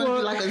background people. You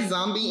want to be like a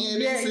zombie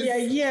in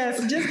it?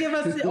 Yes. Just give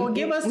us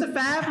the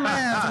 5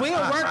 lines. We'll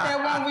work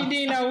that one,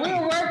 Dino.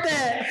 We'll work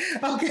that.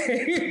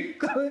 Okay.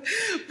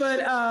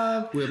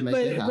 We'll make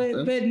it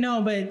happen.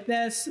 But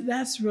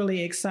that's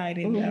really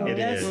exciting.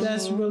 Mm-hmm.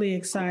 That's really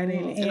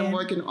exciting. And I'm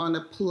working on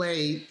a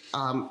play,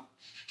 a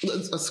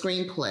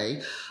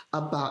screenplay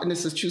about, and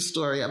this is a true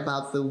story,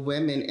 about the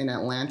women in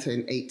Atlanta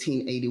in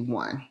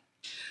 1881.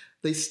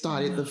 They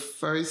started the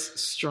first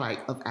strike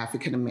of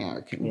African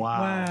American.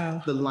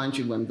 Wow. The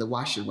laundry women, the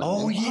washer women.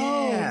 Oh,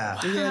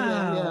 yeah.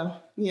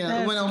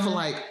 Yeah. It went on for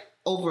like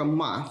over a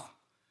month.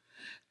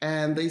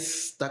 And they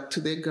stuck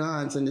to their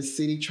guns and the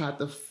city tried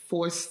to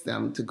force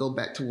them to go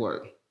back to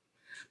work.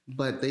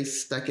 But they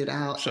stuck it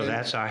out. So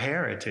that's our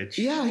heritage.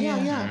 Yeah.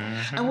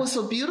 Mm-hmm. And what's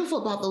so beautiful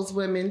about those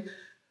women,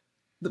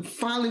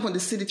 finally when the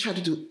city tried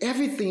to do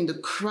everything to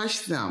crush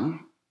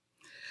them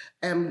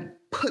and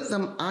put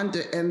them under,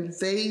 and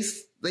they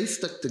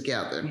stuck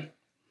together.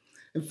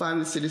 And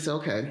finally the city said,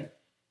 okay,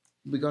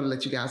 we're going to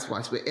let you guys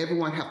wash, but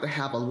everyone have to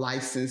have a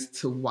license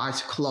to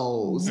wash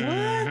clothes. What?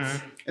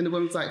 And the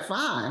women's like,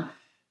 fine.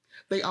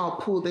 They all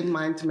pooled their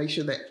money to make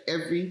sure that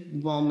every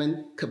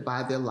woman could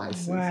buy their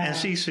license. Wow. And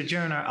see,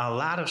 Sojourner, a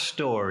lot of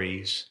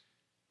stories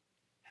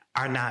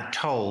are not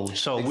told,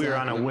 so we're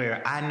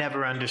unaware. I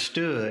never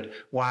understood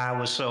why I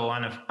was so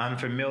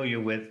unfamiliar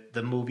with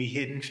the movie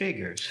Hidden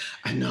Figures.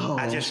 I know.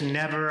 I just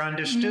never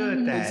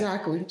understood that.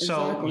 Exactly.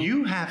 So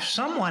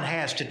someone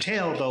has to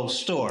tell those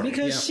stories.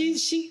 Because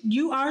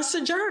you are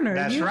Sojourner.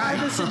 That's you right.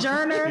 You are the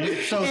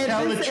Sojourner. So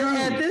tell the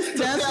truth.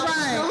 That's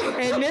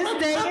right. In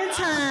this day and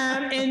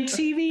time, in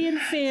TV and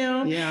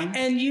film,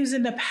 and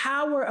using the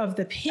power of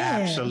the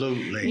pen.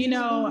 Absolutely. You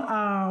know,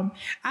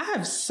 I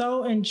have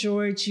so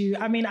enjoyed you.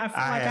 I mean, I feel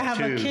like I have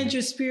a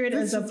kindred spirit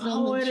as a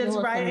poet,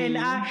 and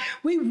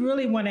we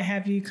really want to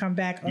have you come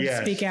back and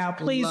speak out.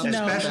 Please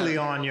know, especially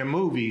on your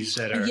movies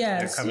that are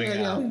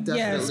coming out.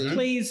 Yes,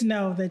 please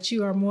know that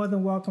you are more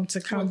than welcome to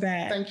come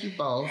back. Thank you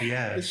both.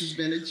 Yes. This has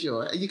been a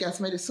joy. You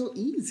guys made it so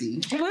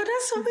easy. Well,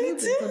 that's what we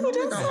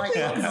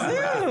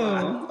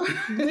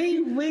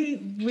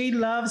do. We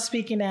love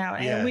speaking out,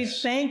 and we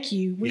thank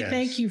you. We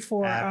thank you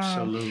for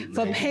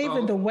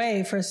paving the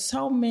way for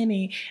so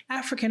many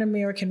African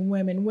American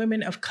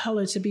women of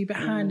color to be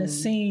behind the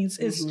scenes.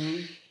 It's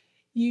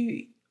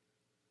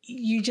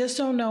you just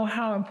don't know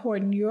how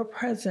important your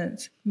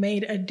presence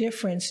made a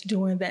difference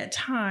during that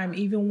time,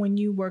 even when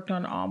you worked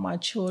on All My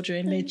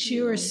Children, that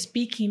you're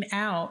speaking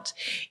out,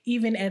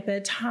 even at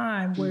that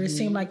time where it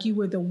seemed like you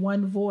were the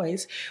one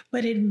voice,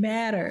 but it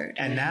mattered.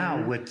 And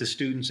now with the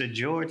students at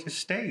Georgia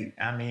State,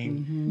 I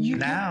mean,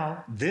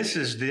 now this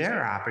is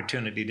their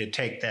opportunity to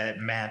take that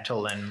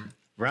mantle and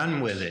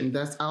run with it. And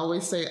I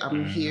always say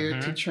I'm here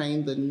to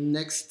train the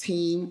next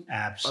team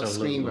of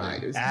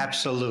screenwriters.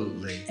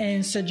 Absolutely.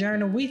 And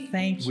Sojourner, we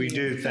thank you. We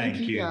do thank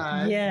you.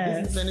 Guys.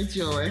 Yes. This has been a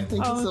joy. Thank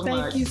you so much.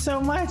 Thank you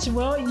so much.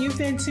 Well, you've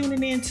been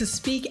tuning in to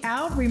Speak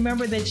Out.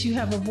 Remember that you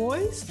have a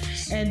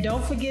voice, and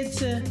don't forget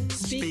to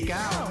speak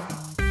out.